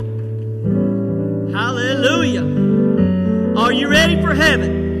Hallelujah. Are you ready for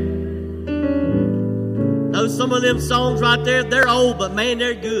heaven? Know some of them songs right there, they're old, but man,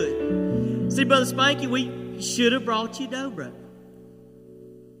 they're good. See, Brother Spanky, we should have brought you dobro.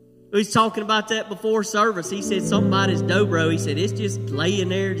 We was talking about that before service. He said something about his dobro. He said, it's just laying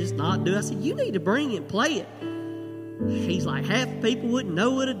there, just not doing it. I said, you need to bring it and play it. He's like, half the people wouldn't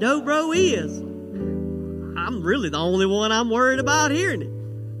know what a dobro is. I'm really the only one I'm worried about hearing it.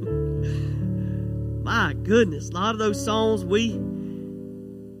 My goodness, a lot of those songs a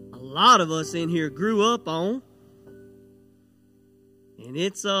lot of us in here grew up on. And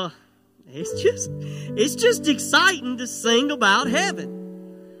it's just exciting to sing about heaven.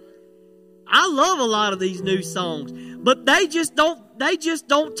 I love a lot of these new songs, but they just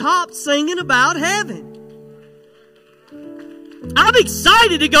don't top singing about heaven. I'm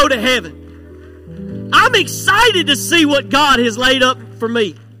excited to go to heaven. I'm excited to see what God has laid up for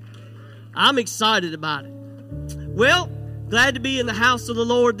me. I'm excited about it. Well, glad to be in the house of the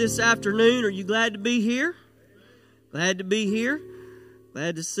Lord this afternoon. Are you glad to be here? Glad to be here.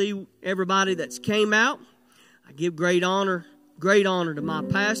 Glad to see everybody that's came out. I give great honor to my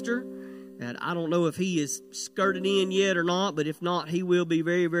pastor. And I don't know if he is skirted in yet or not, but if not, he will be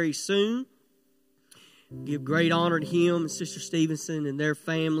very, very soon. Give great honor to him and Sister Stevenson and their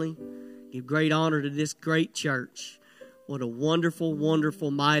family. Give great honor to this great church. What a wonderful,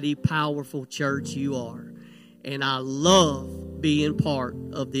 wonderful, mighty, powerful church you are. And I love being part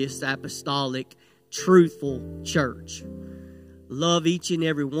of this apostolic, truthful church. Love each and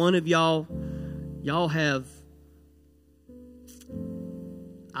every one of y'all. Y'all have...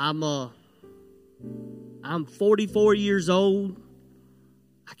 I'm 44 years old.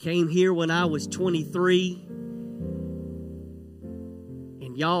 I came here when I was 23.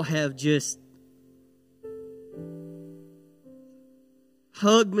 And y'all have just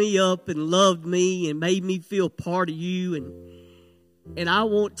hugged me up and loved me and made me feel part of you. And I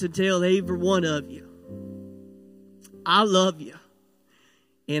want to tell every one of you, I love you.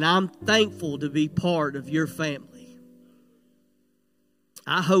 And I'm thankful to be part of your family.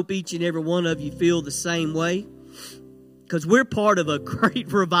 I hope each and every one of you feel the same way, because we're part of a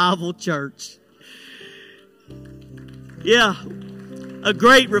great revival church. Yeah, a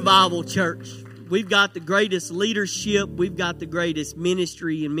great revival church. We've got the greatest leadership. We've got the greatest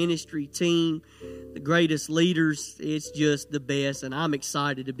ministry and ministry team, the greatest leaders. It's just the best, and I'm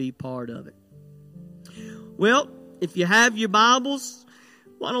excited to be part of it. Well, if you have your Bibles,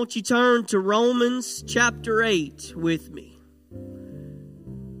 why don't you turn to Romans chapter 8 with me.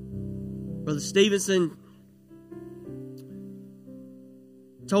 Brother Stevenson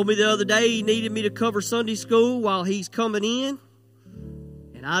told me the other day he needed me to cover Sunday school while he's coming in.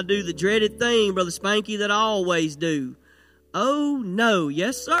 And I do the dreaded thing, Brother Spanky, that I always do. Oh, no.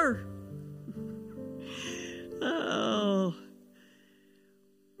 Yes, sir. Oh.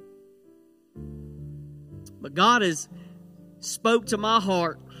 But God has spoke to my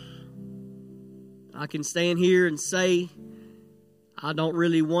heart. I can stand here and say, I don't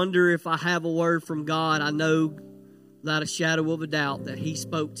really wonder if I have a word from God. I know without a shadow of a doubt that He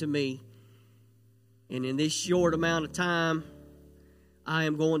spoke to me. And in this short amount of time, I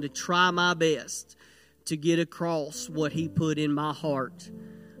am going to try my best to get across what He put in my heart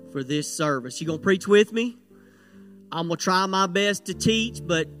for this service. You going to preach with me? I'm going to try my best to teach,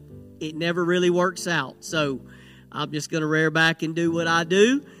 but it never really works out. So I'm just going to rear back and do what I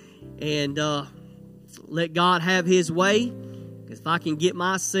do and let God have His way. If I can get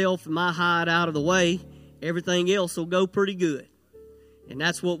myself and my hide out of the way, everything else will go pretty good. And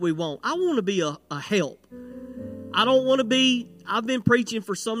that's what we want. I want to be a help. I don't want to be, I've been preaching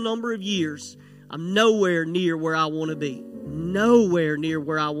for some number of years. I'm nowhere near where I want to be. Nowhere near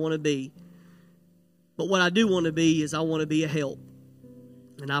where I want to be. But what I do want to be is I want to be a help.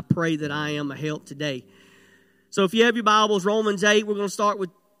 And I pray that I am a help today. So if you have your Bibles, Romans 8, we're going to start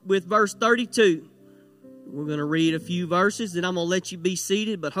with verse 32. We're going to read a few verses, then I'm going to let you be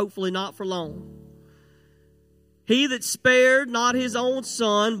seated, but hopefully not for long. He that spared not his own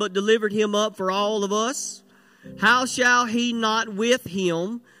son, but delivered him up for all of us, how shall he not with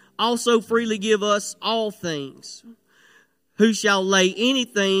him also freely give us all things? Who shall lay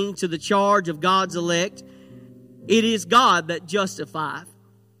anything to the charge of God's elect? It is God that justifieth.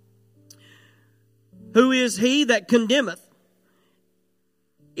 Who is he that condemneth?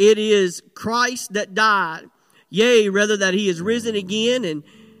 It is Christ that died, yea, rather that He is risen again, and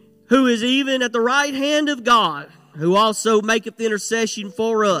who is even at the right hand of God, who also maketh intercession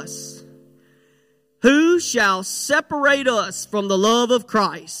for us. Who shall separate us from the love of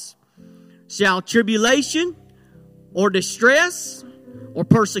Christ? Shall tribulation, or distress, or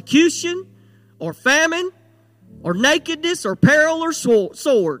persecution, or famine, or nakedness, or peril, or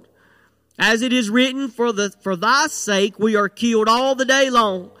sword. As it is written, for thy sake we are killed all the day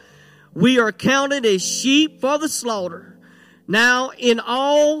long. We are counted as sheep for the slaughter. Now in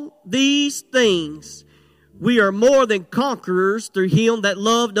all these things we are more than conquerors through him that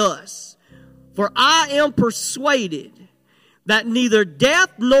loved us. For I am persuaded that neither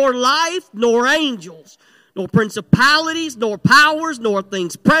death, nor life, nor angels, nor principalities, nor powers, nor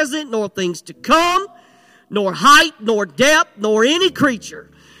things present, nor things to come, nor height, nor depth, nor any creature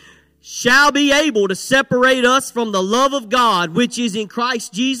shall be able to separate us from the love of God, which is in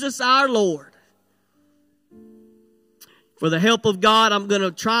Christ Jesus our Lord. For the help of God, I'm going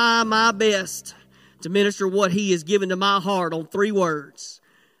to try my best to minister what He has given to my heart on 3 words.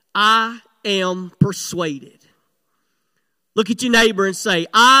 I am persuaded. Look at your neighbor and say,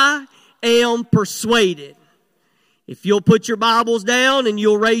 I am persuaded. If you'll put your Bibles down and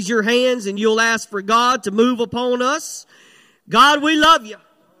you'll raise your hands and you'll ask for God to move upon us. God, we love you.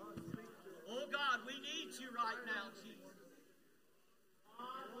 Oh God, we need you right now, Jesus.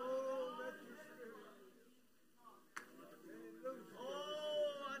 Oh,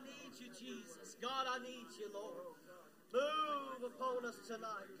 I need you, Jesus. God, I need you, Lord. Move upon us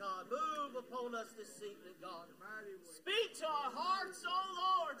tonight, God. Move upon us this evening, God. Speak to our hearts,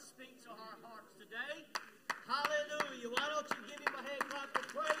 oh Lord. Speak to our hearts today. Hallelujah. Why don't you give Him a hand clap of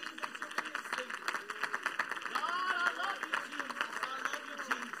praise as you're being seated? God, I love you, Jesus. I love you,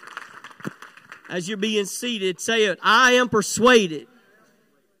 Jesus. As you're being seated, say it. I am persuaded.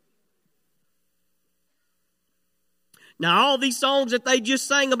 Now, all these songs that they just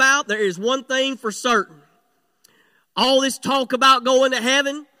sang about, there is one thing for certain. All this talk about going to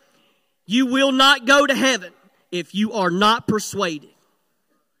heaven, you will not go to heaven if you are not persuaded.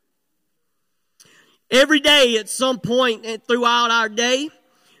 Every day at some point throughout our day,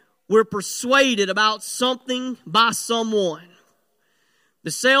 we're persuaded about something by someone.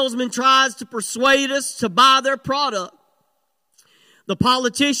 The salesman tries to persuade us to buy their product. The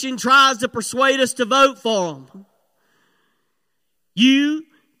politician tries to persuade us to vote for them. You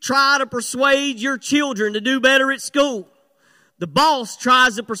try to persuade your children to do better at school. The boss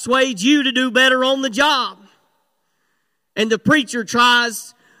tries to persuade you to do better on the job. And the preacher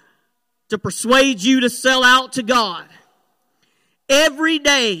tries to persuade you to sell out to God. Every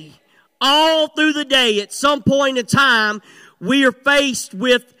day, all through the day, at some point in time, we are faced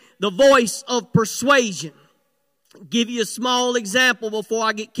with the voice of persuasion. I'll give you a small example before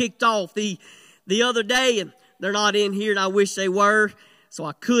I get kicked off. The other day, and they're not in here, and I wish they were, so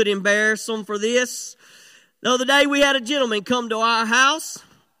I could embarrass them for this. The other day, we had a gentleman come to our house.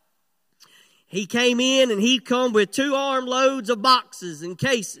 He came in, and he come with 2 armloads of boxes and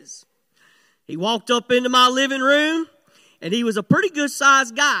cases. He walked up into my living room, and he was a pretty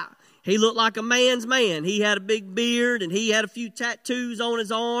good-sized guy. He looked like a man's man. He had a big beard, and he had a few tattoos on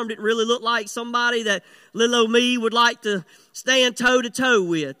his arm. Didn't really look like somebody that little old me would like to stand toe-to-toe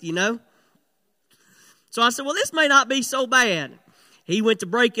with, you know. So I said, well, this may not be so bad. He went to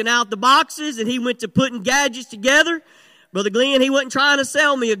breaking out the boxes, and he went to putting gadgets together. Brother Glenn, he wasn't trying to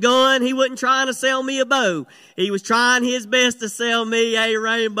sell me a gun. He wasn't trying to sell me a bow. He was trying his best to sell me a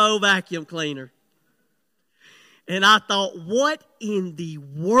rainbow vacuum cleaner. And I thought, what in the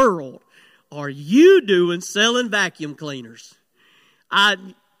world are you doing selling vacuum cleaners? I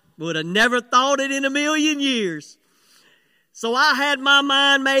would have never thought it in a million years. So I had my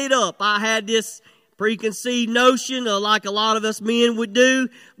mind made up. I had this preconceived notion, like a lot of us men would do,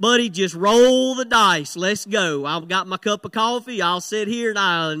 buddy, just roll the dice. Let's go. I've got my cup of coffee. I'll sit here and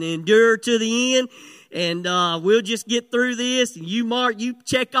I'll endure to the end, and we'll just get through this. And you, Mark, you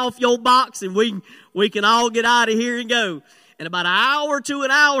check off your box, and we can all get out of here and go. And about an hour to an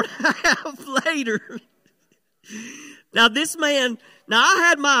hour and a half later, now this man, I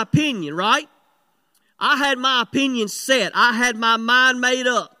had my opinion, right? I had my opinion set. I had my mind made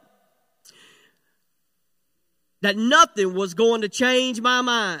up that nothing was going to change my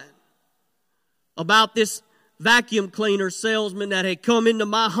mind about this vacuum cleaner salesman that had come into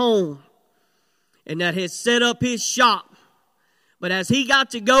my home and that had set up his shop. But as he got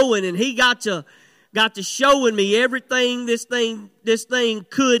to going and he got to showing me everything this thing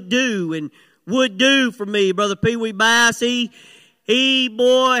could do and would do for me, Brother Pee Wee Bass, he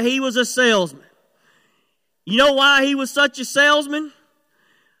was a salesman. You know why he was such a salesman?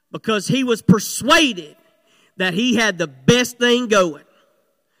 Because he was persuaded that he had the best thing going.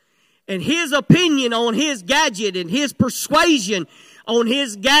 And his opinion on his gadget and his persuasion on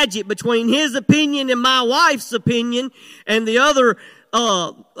his gadget, between his opinion and my wife's opinion and the other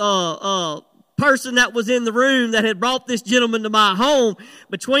person that was in the room that had brought this gentleman to my home,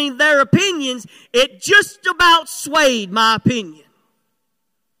 between their opinions, it just about swayed my opinion.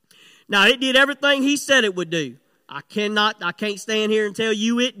 Now, it did everything he said it would do. I can't stand here and tell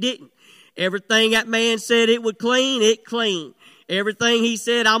you it didn't. Everything that man said it would clean, it cleaned. Everything he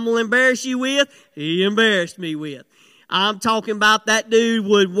said I'm going to embarrass you with, he embarrassed me with. I'm talking about that dude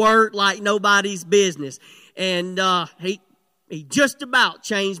would work like nobody's business. And he just about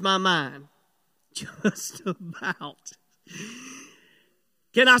changed my mind. Just about.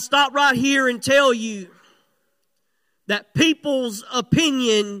 Can I stop right here and tell you that people's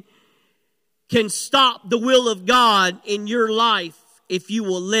opinion can stop the will of God in your life if you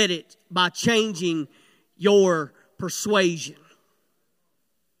will let it, by changing your persuasion.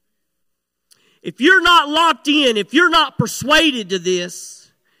 If you're not locked in, if you're not persuaded to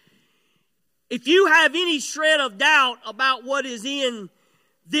this, if you have any shred of doubt about what is in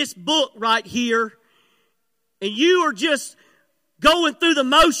this book right here, and you are just going through the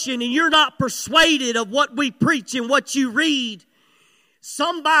motion and you're not persuaded of what we preach and what you read,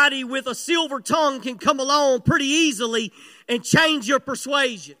 somebody with a silver tongue can come along pretty easily and change your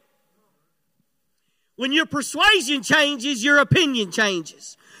persuasion. When your persuasion changes, your opinion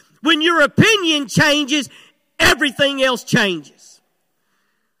changes. When your opinion changes, everything else changes.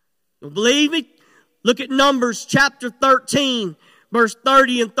 Don't believe me? Look at Numbers chapter 13, verse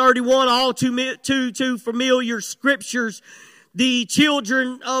 30 and 31, all too familiar scriptures. The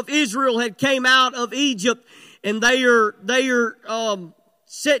children of Israel had came out of Egypt, and they are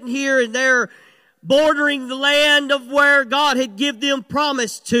sitting here, and they're bordering the land of where God had given them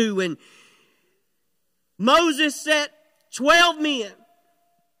promise to. And Moses set 12 men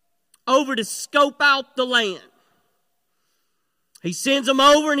over to scope out the land. He sends them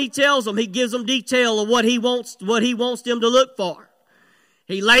over and he tells them, he gives them detail of what he wants them to look for.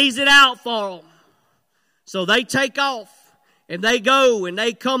 He lays it out for them. So they take off and they go and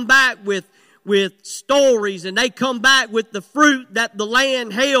they come back with stories, and they come back with the fruit that the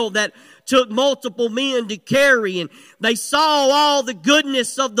land held that took multiple men to carry. And they saw all the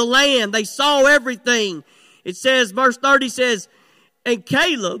goodness of the land. They saw everything. It says, verse 30 says, and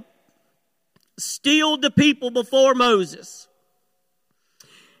Caleb stilled the people before Moses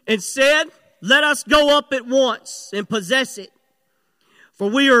and said, let us go up at once and possess it. For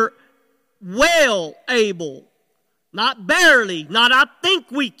we are well able, not barely, not I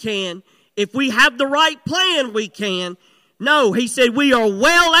think we can. If we have the right plan, we can. No, he said we are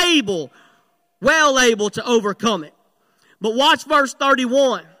well able to overcome it. But watch verse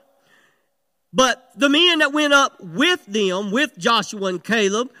 31. But the men that went up with them, with Joshua and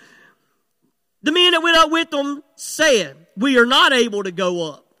Caleb, the men that went up with them said, we are not able to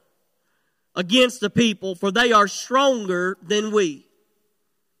go up against the people, for they are stronger than we.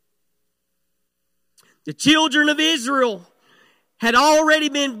 The children of Israel had already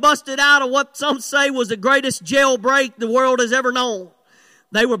been busted out of what some say was the greatest jailbreak the world has ever known.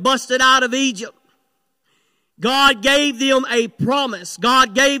 They were busted out of Egypt. God gave them a promise.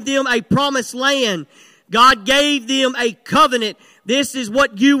 God gave them a promised land. God gave them a covenant. This is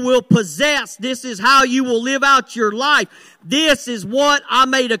what you will possess. This is how you will live out your life. This is what I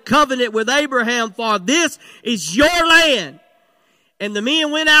made a covenant with Abraham for. This is your land. And the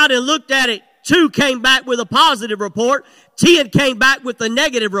men went out and looked at it. 2 came back with a positive report. 10 came back with a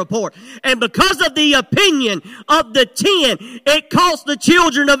negative report. And because of the opinion of the 10, it cost the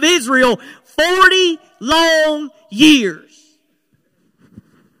children of Israel 40 long years.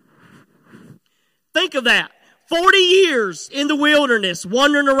 Think of that. 40 years in the wilderness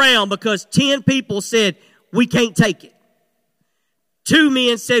wandering around because 10 people said, we can't take it. 2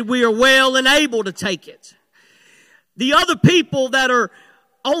 men said, we are well and able to take it. The other people that are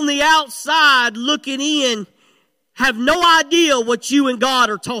on the outside looking in have no idea what you and God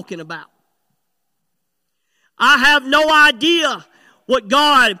are talking about. I have no idea what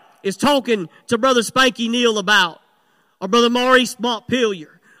God is talking to Brother Spanky Neal about, or Brother Maurice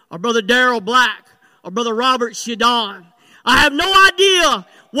Montpelier, or Brother Darrell Black, or Brother Robert Shadon. I have no idea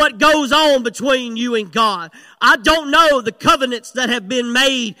what goes on between you and God. I don't know the covenants that have been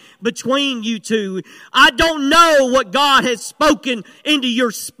made between you two. I don't know what God has spoken into your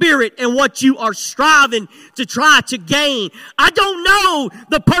spirit and what you are striving to try to gain. I don't know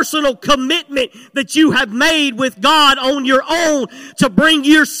the personal commitment that you have made with God on your own to bring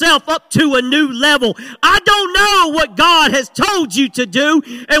yourself up to a new level. I don't know what God has told you to do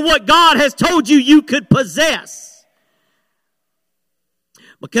and what God has told you you could possess.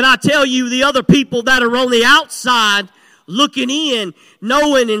 But can I tell you, the other people that are on the outside looking in,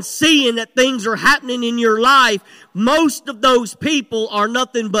 knowing and seeing that things are happening in your life, most of those people are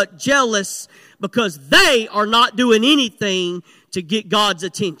nothing but jealous because they are not doing anything to get God's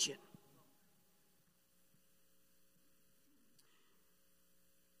attention.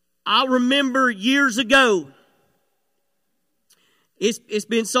 I remember years ago, it's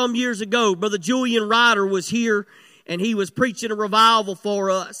been some years ago, Brother Julian Ryder was here and he was preaching a revival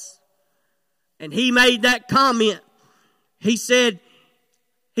for us. And he made that comment. He said,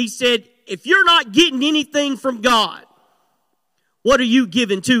 if you're not getting anything from God, what are you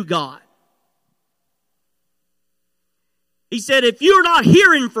giving to God? He said, if you're not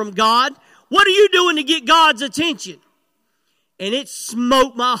hearing from God, what are you doing to get God's attention? And it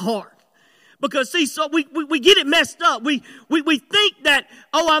smote my heart. Because see, so we get it messed up. We think that,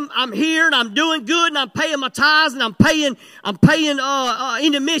 oh, I'm here and I'm doing good and I'm paying my tithes and I'm paying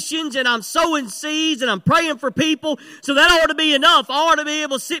into missions and I'm sowing seeds and I'm praying for people. So that ought to be enough. I ought to be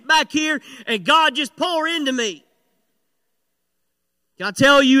able to sit back here and God just pour into me. Can I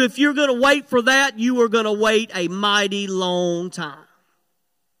tell you, if you're going to wait for that, you are going to wait a mighty long time.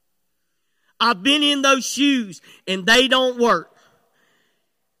 I've been in those shoes and they don't work.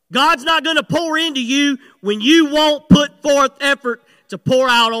 God's not going to pour into you when you won't put forth effort to pour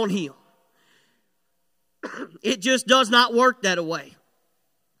out on Him. It just does not work that way.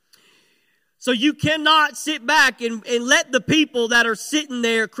 So you cannot sit back and let the people that are sitting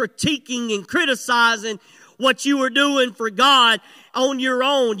there critiquing and criticizing what you are doing for God on your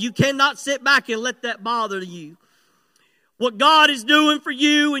own. You cannot sit back and let that bother you. What God is doing for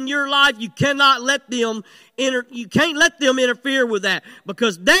you in your life, you can't let them interfere with that,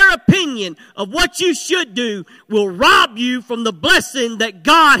 because their opinion of what you should do will rob you from the blessing that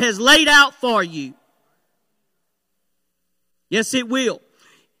God has laid out for you. Yes, it will.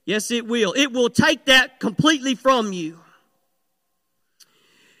 Yes, it will. It will take that completely from you.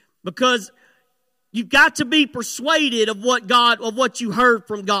 Because you've got to be persuaded of what you heard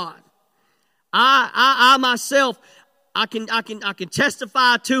from God. I myself, I can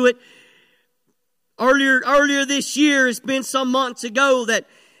testify to it. Earlier this year, it's been some months ago that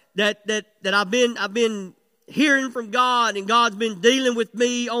I've been hearing from God, and God's been dealing with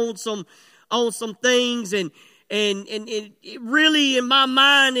me on some things, and it really, in my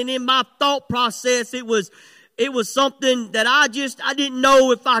mind and in my thought process, it was something that I didn't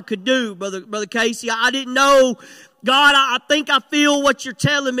know if I could do, Brother Casey. I didn't know. God, I think I feel what you're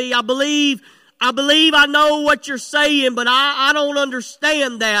telling me. I believe I know what you're saying, but I don't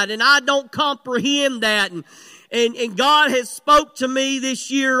understand that, and I don't comprehend that. And God has spoke to me this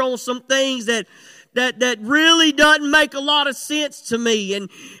year on some things that really doesn't make a lot of sense to me. And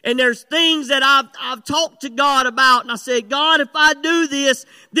there's things that I've talked to God about, and I said, God, if I do this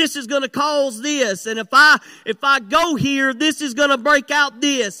is going to cause this. And if I go here, this is going to break out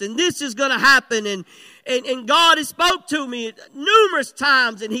this, and this is going to happen. And God has spoke to me numerous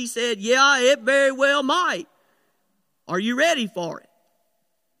times, and He said, yeah, it very well might. Are you ready for it?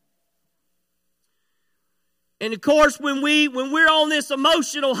 And of course, when we're on this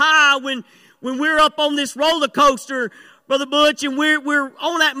emotional high, when we're up on this roller coaster, Brother Butch, and we're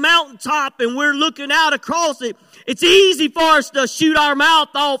on that mountaintop and we're looking out across it, it's easy for us to shoot our mouth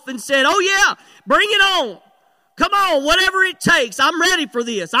off and say, oh yeah, bring it on. Come on, whatever it takes. I'm ready for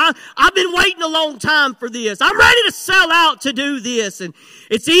this. I've been waiting a long time for this. I'm ready to sell out to do this. And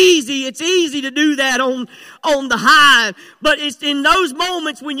it's easy to do that on the high. But it's in those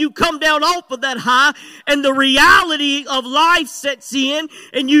moments when you come down off of that high and the reality of life sets in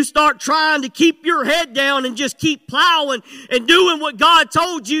and you start trying to keep your head down and just keep plowing and doing what God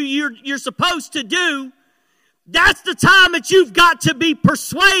told you you're supposed to do. That's the time that you've got to be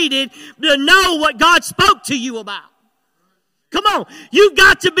persuaded to know what God spoke to you about. Come on. You've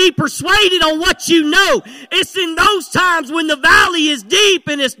got to be persuaded on what you know. It's in those times when the valley is deep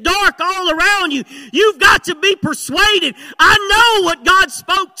and it's dark all around you. You've got to be persuaded. I know what God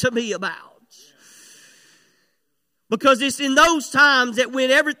spoke to me about. Because it's in those times that when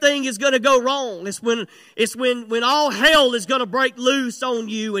everything is going to go wrong, it's when all hell is going to break loose on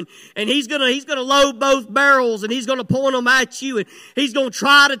you, and he's going to load both barrels and he's going to point them at you and he's going to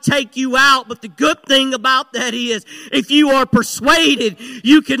try to take you out. But the good thing about that is, if you are persuaded,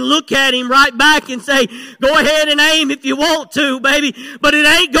 you can look at him right back and say, go ahead and aim if you want to, baby, but it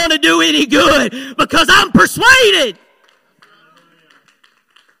ain't going to do any good because I'm persuaded.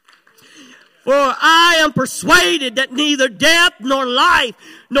 For I am persuaded that neither death nor life,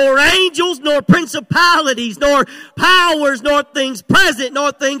 nor angels, nor principalities, nor powers, nor things present,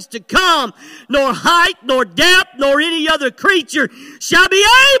 nor things to come, nor height, nor depth, nor any other creature shall be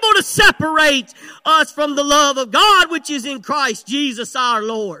able to separate us from the love of God which is in Christ Jesus our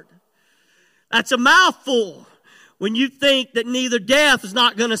Lord. That's a mouthful. when you think that neither death is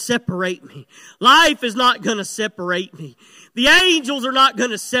not going to separate me, life is not going to separate me, the angels are not going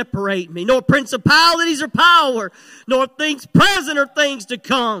to separate me, nor principalities or power, nor things present or things to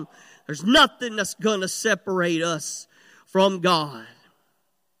come. There's nothing that's going to separate us from God.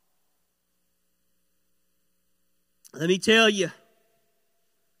 Let me tell you,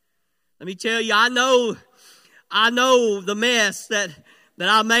 I know the mess that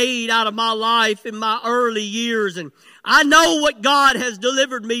I made out of my life in my early years, and I know what God has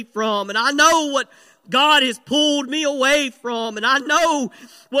delivered me from, and I know what God has pulled me away from, and I know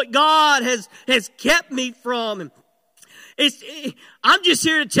what God has kept me from. And I'm just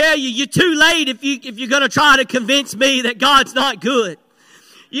here to tell you, you're too late if you're going to try to convince me that God's not good.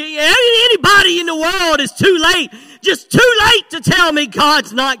 Anybody in the world is too late. Just too late to tell me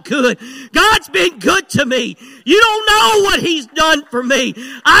God's not good. God's been good to me. You don't know what He's done for me.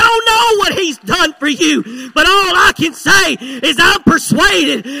 I don't know what He's done for you. But all I can say is I'm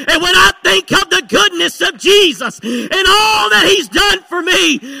persuaded. And when I think of the goodness of Jesus and all that He's done for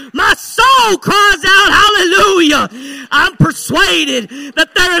me, my soul cries out, hallelujah. I'm persuaded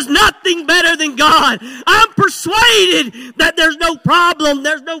that there is nothing better than God. I'm persuaded that there's no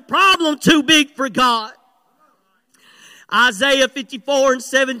problem too big for God. Isaiah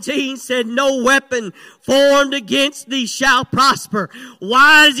 54:17 said, no weapon formed against thee shall prosper.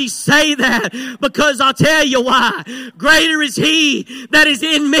 Why does he say that? Because I'll tell you why. Greater is He that is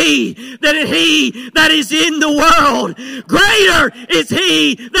in me than he that is in the world. Greater is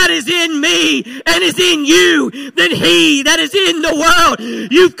He that is in me and is in you than he that is in the world.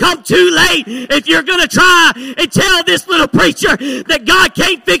 You've come too late if you're going to try and tell this little preacher that God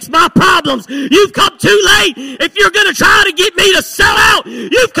can't fix my problems. You've come too late if you're going to try to get me to sell out.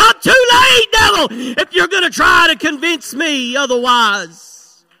 You've come too late, devil, if you're going to try to convince me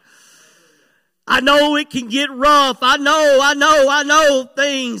otherwise. I know it can get rough. I know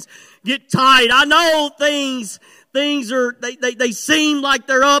things get tight. I know things are, they seem like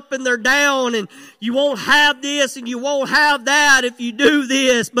they're up and they're down, and you won't have this and you won't have that if you do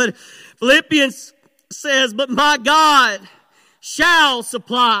this. But Philippians says, but my God shall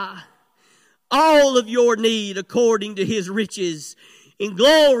supply all of your need according to His riches in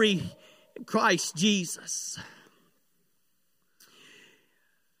glory in Christ Jesus.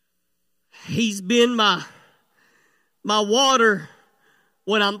 He's been my water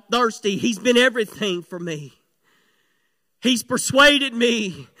when I'm thirsty. He's been everything for me. He's persuaded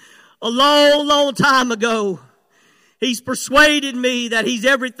me a long, long time ago. He's persuaded me that He's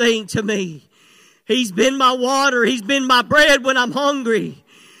everything to me. He's been my water. He's been my bread when I'm hungry.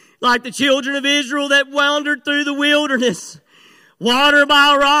 Like the children of Israel that wandered through the wilderness. Water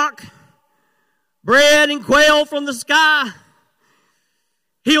by a rock. Bread and quail from the sky.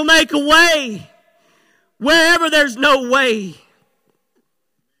 He'll make a way wherever there's no way.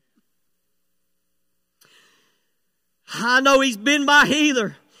 I know He's been my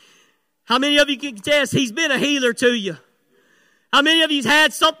healer. How many of you can attest He's been a healer to you? How many of you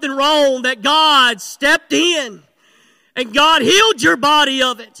had something wrong that God stepped in and God healed your body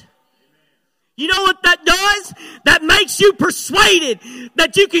of it? You know what that does? That makes you persuaded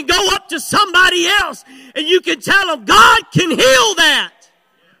that you can go up to somebody else and you can tell them God can heal that.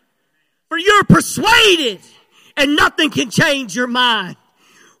 For you're persuaded and nothing can change your mind.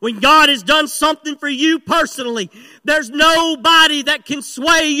 When God has done something for you personally, there's nobody that can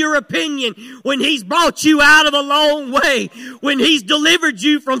sway your opinion. When He's brought you out of a long way, when He's delivered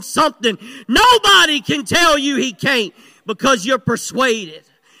you from something, nobody can tell you He can't, because you're persuaded.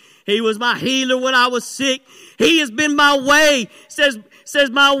 He was my healer when I was sick. He has been my way. Says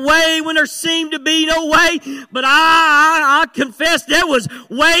my way when there seemed to be no way. But I confess there was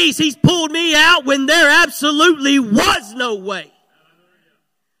ways He's pulled me out when there absolutely was no way.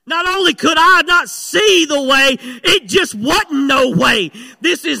 Not only could I not see the way, it just wasn't no way.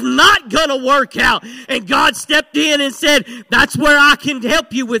 This is not going to work out. And God stepped in and said, that's where I can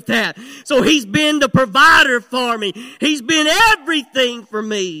help you with that. So He's been the provider for me. He's been everything for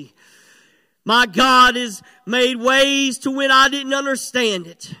me. My God has made ways to when I didn't understand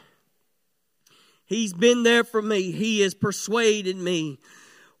it. He's been there for me. He has persuaded me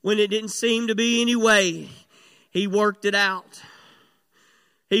when it didn't seem to be any way. He worked it out.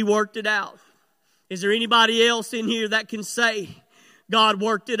 He worked it out. Is there anybody else in here that can say, God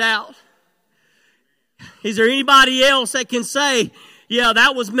worked it out? Is there anybody else that can say, yeah,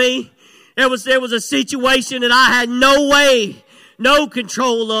 that was me? There was a situation that I had no way, no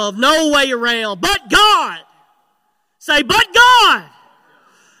control of, no way around, but God. Say, but God.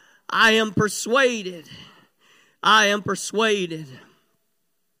 I am persuaded. I am persuaded.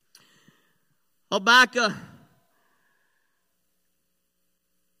 Habakkuk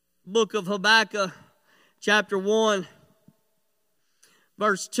book of Habakkuk, chapter 1,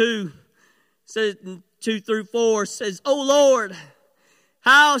 verse 2, says 2 through 4, says, O Lord,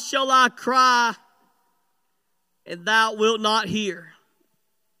 how shall I cry, and thou wilt not hear?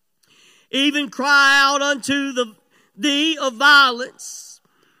 Even cry out unto thee of violence,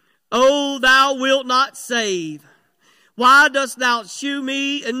 O thou wilt not save. Why dost thou shew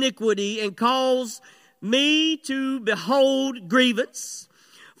me iniquity, and cause me to behold grievance?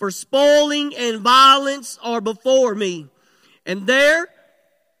 For spoiling and violence are before me, and there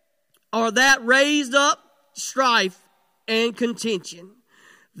are that raised up strife and contention.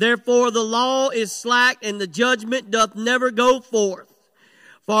 Therefore the law is slack, and the judgment doth never go forth.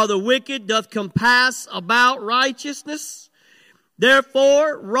 For the wicked doth compass about righteousness.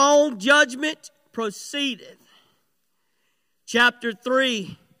 Therefore wrong judgment proceedeth. Chapter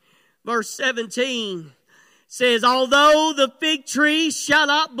 3, verse 17 says, Although the fig tree shall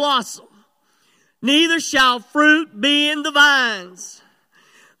not blossom, neither shall fruit be in the vines,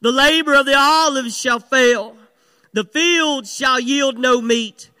 the labor of the olives shall fail, the field shall yield no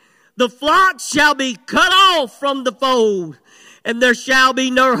meat, the flock shall be cut off from the fold, and there shall be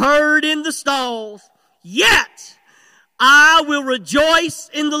no herd in the stalls. Yet I will rejoice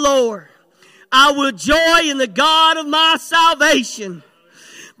in the Lord. I will joy in the God of my salvation.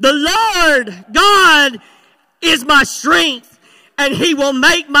 The Lord God is my strength, and He will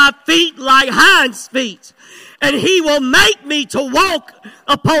make my feet like hinds' feet, and He will make me to walk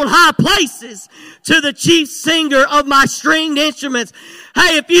upon high places, to the chief singer of my stringed instruments.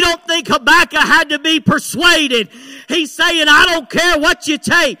 Hey, if you don't think Habakkuk had to be persuaded, he's saying, I don't care what you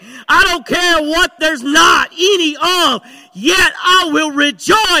take. I don't care what there's not any of. Yet I will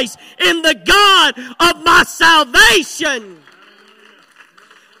rejoice in the God of my salvation.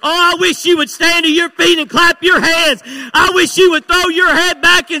 Oh, I wish you would stand to your feet and clap your hands. I wish you would throw your head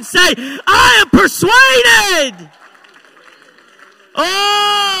back and say, I am persuaded.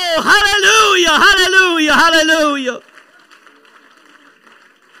 Oh, hallelujah, hallelujah, hallelujah.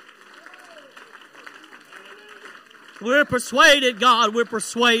 We're persuaded, God, we're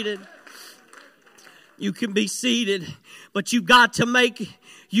persuaded. You can be seated, but you've got to make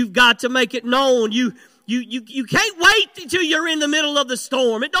it known. You can't wait until you're in the middle of the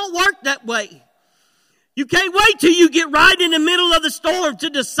storm. It don't work that way. You can't wait till you get right in the middle of the storm to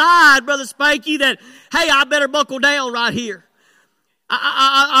decide, Brother Spanky, that, hey, I better buckle down right here.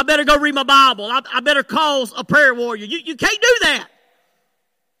 I better go read my Bible. I better call a prayer warrior. You can't do that.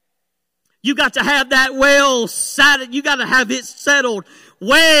 You got to have that well settled. You got to have it settled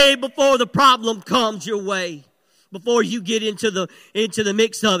way before the problem comes your way, before you get into the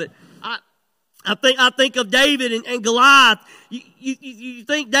mix of it. I think of David and Goliath. You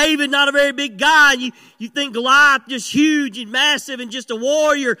think David not a very big guy. You think Goliath just huge and massive and just a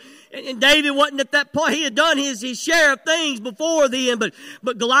warrior. And David wasn't at that point. He had done his share of things before then.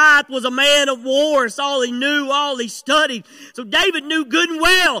 But Goliath was a man of war. It's all he knew, all he studied. So David knew good and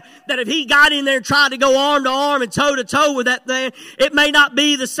well that if he got in there and tried to go arm to arm and toe to toe with that thing, it may not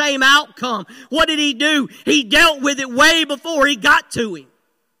be the same outcome. What did he do? He dealt with it way before he got to him.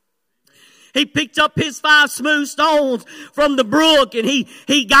 He picked up his 5 smooth stones from the brook, and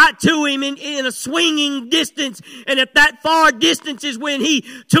he got to him in a swinging distance. And at that far distance is when he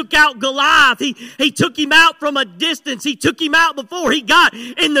took out Goliath. He took him out from a distance. He took him out before he got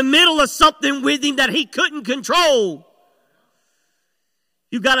in the middle of something with him that he couldn't control.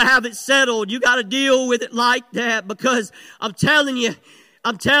 You got to have it settled. You got to deal with it like that, because I'm telling you,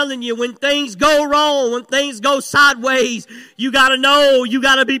 when things go wrong, when things go sideways, you got to know, you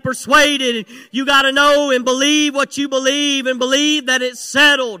got to be persuaded, you got to know and believe what you believe and believe that it's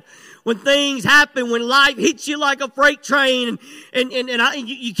settled. When things happen, when life hits you like a freight train and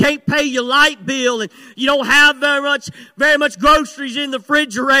you can't pay your light bill, and you don't have very much groceries in the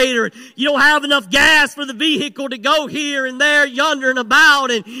refrigerator, you don't have enough gas for the vehicle to go here and there, yonder and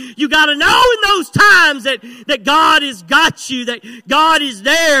about, and you got to know in those times that God has got you, that God is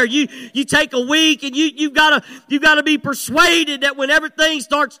there. You take a week and you've got to be persuaded that when everything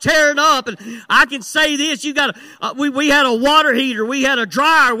starts tearing up, and I can say this, we had a water heater, we had a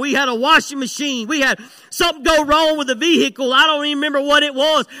dryer, we had a washing machine, we had something go wrong with the vehicle. I don't even remember what it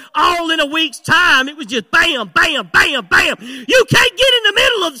was. All in a week's time, it was just bam, bam, bam, bam. You can't get in the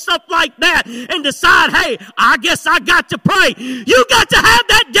middle of stuff like that and decide, hey, I guess I got to pray. You got to have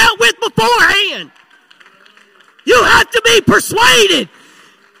that dealt with beforehand. You have to be persuaded.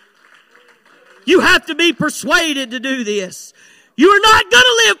 You have to be persuaded to do this. You are not going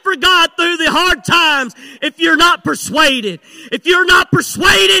to live for God through the hard times if you're not persuaded. If you're not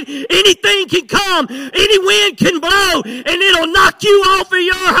persuaded, anything can come, any wind can blow, and it'll knock you off of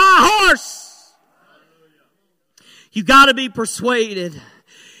your high horse. You got to be persuaded.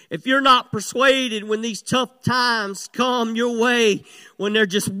 If you're not persuaded when these tough times come your way, when they're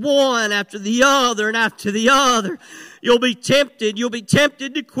just one after the other and after the other, you'll be tempted. You'll be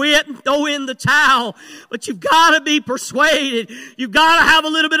tempted to quit and throw in the towel. But you've got to be persuaded. You've got to have a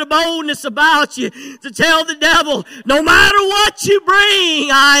little bit of boldness about you to tell the devil, no matter what you bring,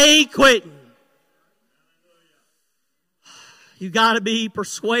 I ain't quitting. You've got to be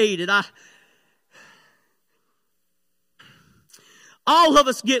persuaded. All of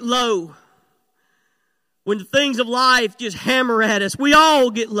us get low when the things of life just hammer at us. We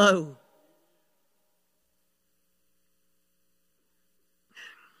all get low.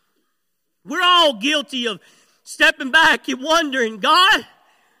 We're all guilty of stepping back and wondering, God,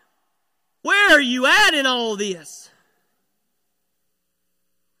 where are you at in all this?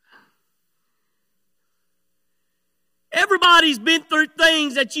 Everybody's been through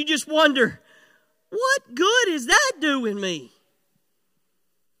things that you just wonder, what good is that doing me?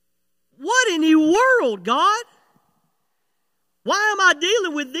 What in the world, God? Why am I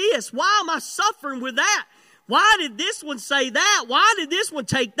dealing with this? Why am I suffering with that? Why did this one say that? Why did this one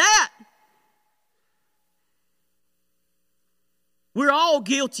take that? We're all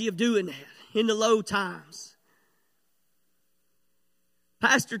guilty of doing that in the low times.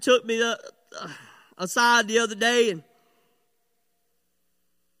 Pastor took me aside the other day, and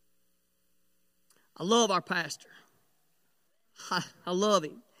I love our pastor. I love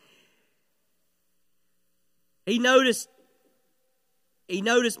him. He noticed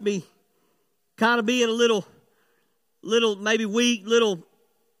me kind of being a little maybe weak, little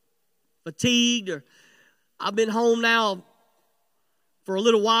fatigued, or I've been home now for a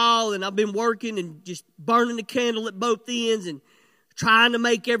little while, and I've been working and just burning the candle at both ends and trying to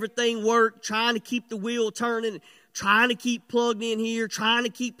make everything work, trying to keep the wheel turning, trying to keep plugged in here, trying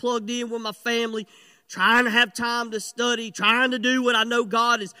to keep plugged in with my family, trying to have time to study, trying to do what I know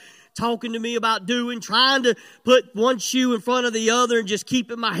God is talking to me about doing, trying to put one shoe in front of the other and just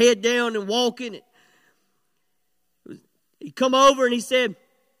keeping my head down and walking. He come over and he said,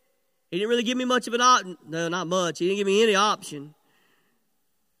 he didn't really give me much of an option. No, not much. He didn't give me any option.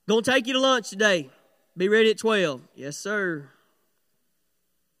 Gonna take you to lunch today. Be ready at 12. Yes, sir.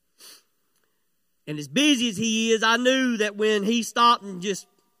 And as busy as he is, I knew that when he stopped and just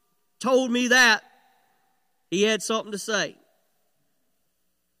told me that, he had something to say.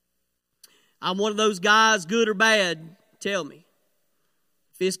 I'm one of those guys, good or bad, tell me.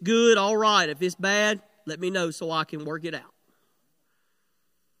 If it's good, all right. If it's bad, let me know so I can work it out.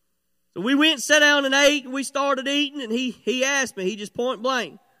 So we went and sat down and ate, and we started eating, and he asked me, he just point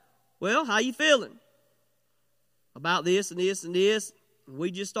blank, well, how you feeling? About this and this and this. And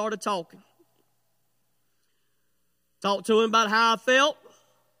we just started talking. Talked to him about how I felt.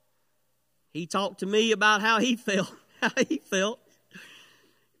 He talked to me about how he felt.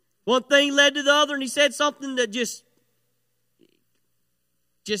 One thing led to the other, and he said something that just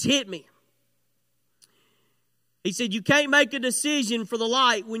hit me. He said, you can't make a decision for the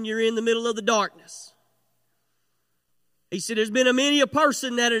light when you're in the middle of the darkness. He said, there's been many a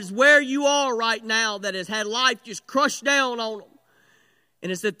person that is where you are right now that has had life just crushed down on them.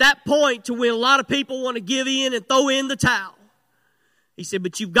 And it's at that point to when a lot of people want to give in and throw in the towel. He said,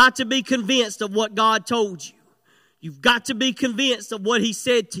 but you've got to be convinced of what God told you. You've got to be convinced of what He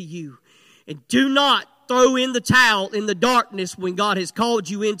said to you. And do not throw in the towel in the darkness when God has called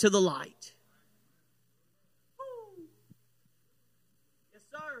you into the light. Yes,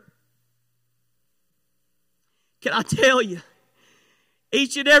 sir. Can I tell you,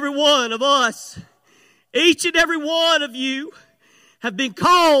 each and every one of us, each and every one of you have been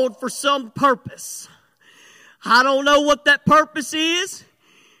called for some purpose. I don't know what that purpose is.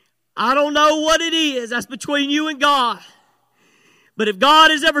 I don't know what it is. That's between you and God. But if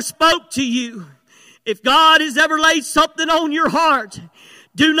God has ever spoke to you, if God has ever laid something on your heart,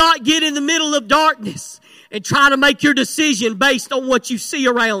 do not get in the middle of darkness and try to make your decision based on what you see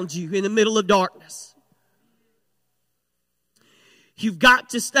around you in the middle of darkness. You've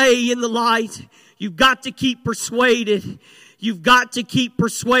got to stay in the light. You've got to keep persuaded. You've got to keep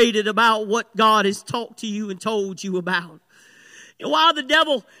persuaded about what God has talked to you and told you about. You know why the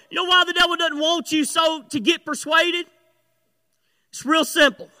devil doesn't want you so to get persuaded? It's real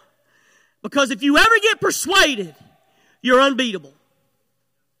simple. Because if you ever get persuaded, you're unbeatable.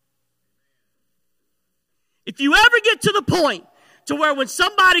 If you ever get to the point to where when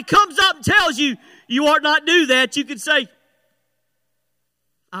somebody comes up and tells you, you ought not do that, you can say,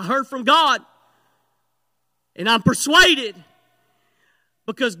 I heard from God. And I'm persuaded.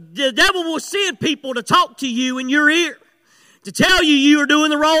 Because the devil will send people to talk to you in your ear. To tell you you are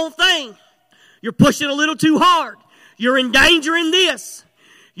doing the wrong thing. You're pushing a little too hard. You're endangering this.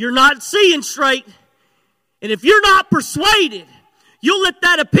 You're not seeing straight. And if you're not persuaded, you'll let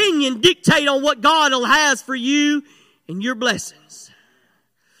that opinion dictate on what God has for you and your blessings.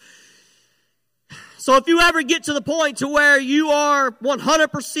 So if you ever get to the point to where you are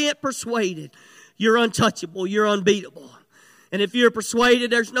 100% persuaded, you're untouchable, you're unbeatable. And if you're persuaded,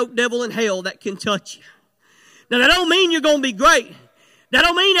 there's no devil in hell that can touch you. Now that don't mean you're going to be great. That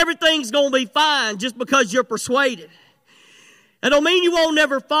don't mean everything's going to be fine just because you're persuaded. That don't mean you won't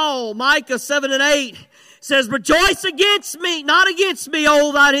never fall. Micah 7:8 says, rejoice against me, not against me,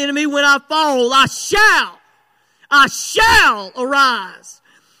 O thine enemy. When I fall, I shall arise.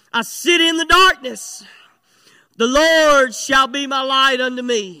 I sit in the darkness. The Lord shall be my light unto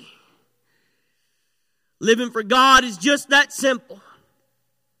me. Living for God is just that simple.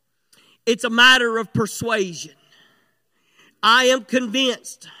 It's a matter of persuasion. I am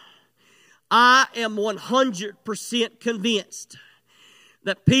convinced. I am 100% convinced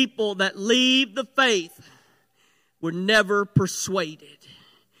that people that leave the faith were never persuaded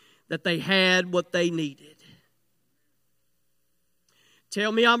that they had what they needed.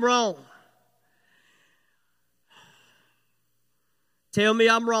 Tell me I'm wrong. Tell me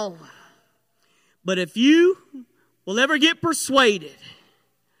I'm wrong. But if you will ever get persuaded,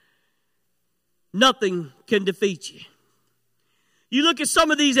 nothing can defeat you. You look at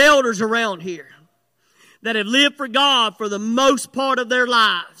some of these elders around here that have lived for God for the most part of their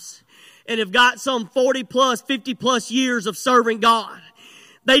lives and have got some 40 plus, 50 plus years of serving God.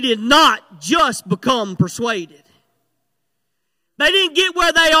 They did not just become persuaded. They didn't get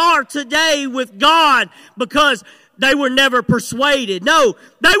where they are today with God because they were never persuaded. No,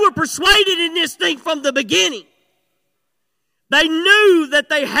 they were persuaded in this thing from the beginning. They knew that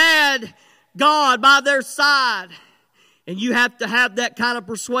they had God by their side. And you have to have that kind of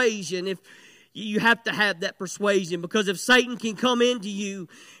persuasion. If you have to have that persuasion, because if Satan can come into you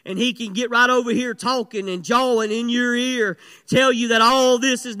and he can get right over here talking and jawing in your ear, tell you that all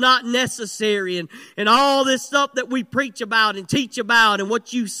this is not necessary and all this stuff that we preach about and teach about and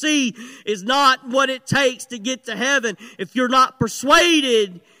what you see is not what it takes to get to heaven. If you're not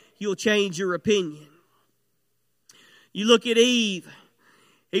persuaded, you'll change your opinion. You look at Eve.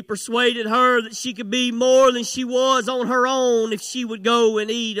 He persuaded her that she could be more than she was on her own if she would go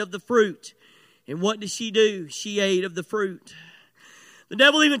and eat of the fruit. And what did she do? She ate of the fruit. The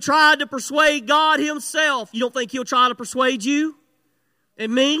devil even tried to persuade God himself. You don't think he'll try to persuade you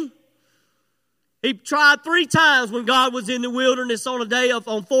and me? He tried 3 times when God was in the wilderness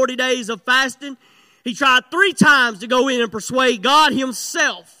on 40 days of fasting. He tried 3 times to go in and persuade God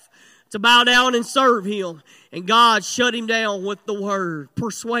himself to bow down and serve him. And God shut him down with the word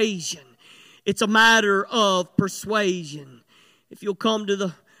persuasion. It's a matter of persuasion. If you'll come to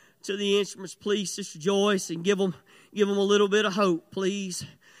the instruments, please, Sister Joyce, and give them a little bit of hope, please.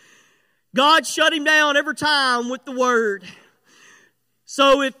 God shut him down every time with the word.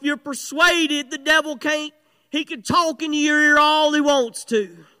 So if you're persuaded, the devil can't. He can talk in your ear all he wants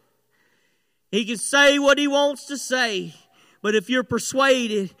to. He can say what he wants to say. But if you're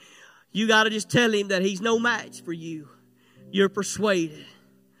persuaded, you got to just tell him that he's no match for you. You're persuaded.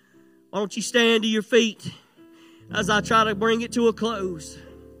 Why don't you stand to your feet as I try to bring it to a close.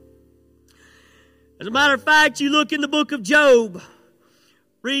 As a matter of fact, you look in the book of Job.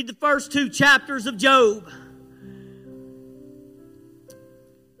 Read the first 2 chapters of Job.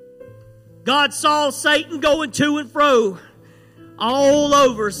 God saw Satan going to and fro all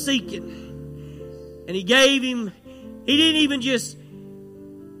over seeking. And he didn't even just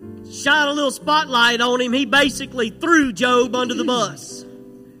shine a little spotlight on him. He basically threw Job under the bus.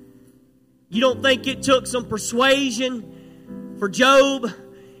 You don't think it took some persuasion for Job?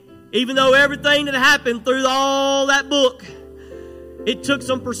 Even though everything that happened through all that book, it took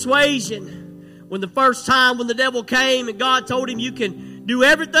some persuasion. When the first time when the devil came and God told him, you can do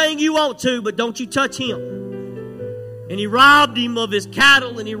everything you want to, but don't you touch him. And he robbed him of his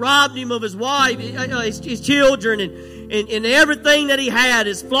cattle, and he robbed him of his wife, his children, and everything that he had,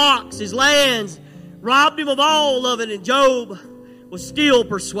 his flocks, his lands, robbed him of all of it, and Job was still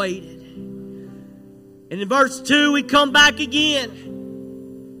persuaded. And in verse 2, we come back again.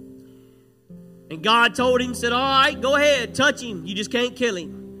 And God told him, said, all right, go ahead, touch him. You just can't kill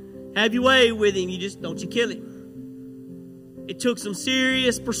him. Have your way with him. Don't you kill him. It took some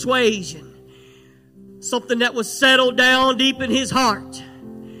serious persuasion. Something that was settled down deep in his heart.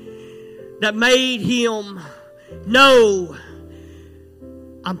 That made him know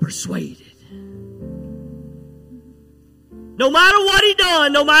I'm persuaded. No matter what he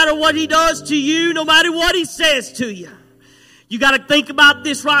done, no matter what he does to you, no matter what he says to you, you got to think about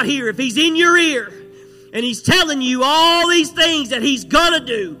this right here. If he's in your ear and he's telling you all these things that he's going to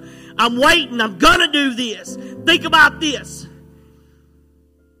do, I'm waiting, I'm going to do this. Think about this.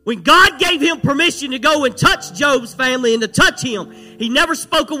 When God gave him permission to go and touch Job's family and to touch him, he never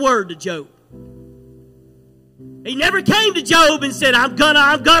spoke a word to Job. He never came to Job and said, I'm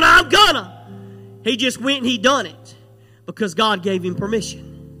gonna. He just went and he done it because God gave him permission.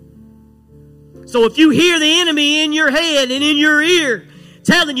 So if you hear the enemy in your head and in your ear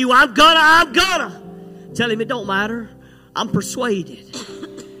telling you, I'm gonna, tell him it don't matter. I'm persuaded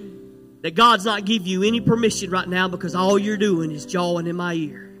that God's not giving you any permission right now because all you're doing is jawing in my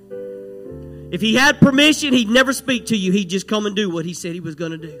ear. If he had permission, he'd never speak to you. He'd just come and do what he said he was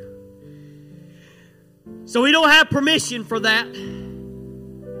going to do. So we don't have permission for that.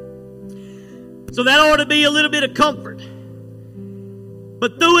 So that ought to be a little bit of comfort.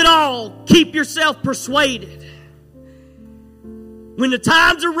 But through it all, keep yourself persuaded. When the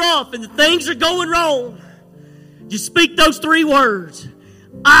times are rough and the things are going wrong, just speak those 3 words.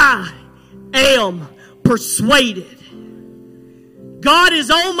 I am persuaded. God is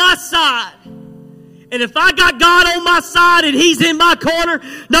on my side. And if I got God on my side and he's in my corner,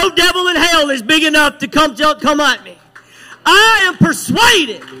 no devil in hell is big enough to come at me. I am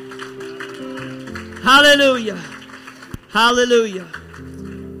persuaded. Hallelujah. Hallelujah.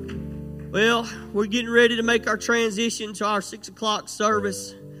 Well, we're getting ready to make our transition to our 6 o'clock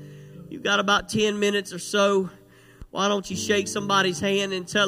service. You've got about 10 minutes or so. Why don't you shake somebody's hand and tell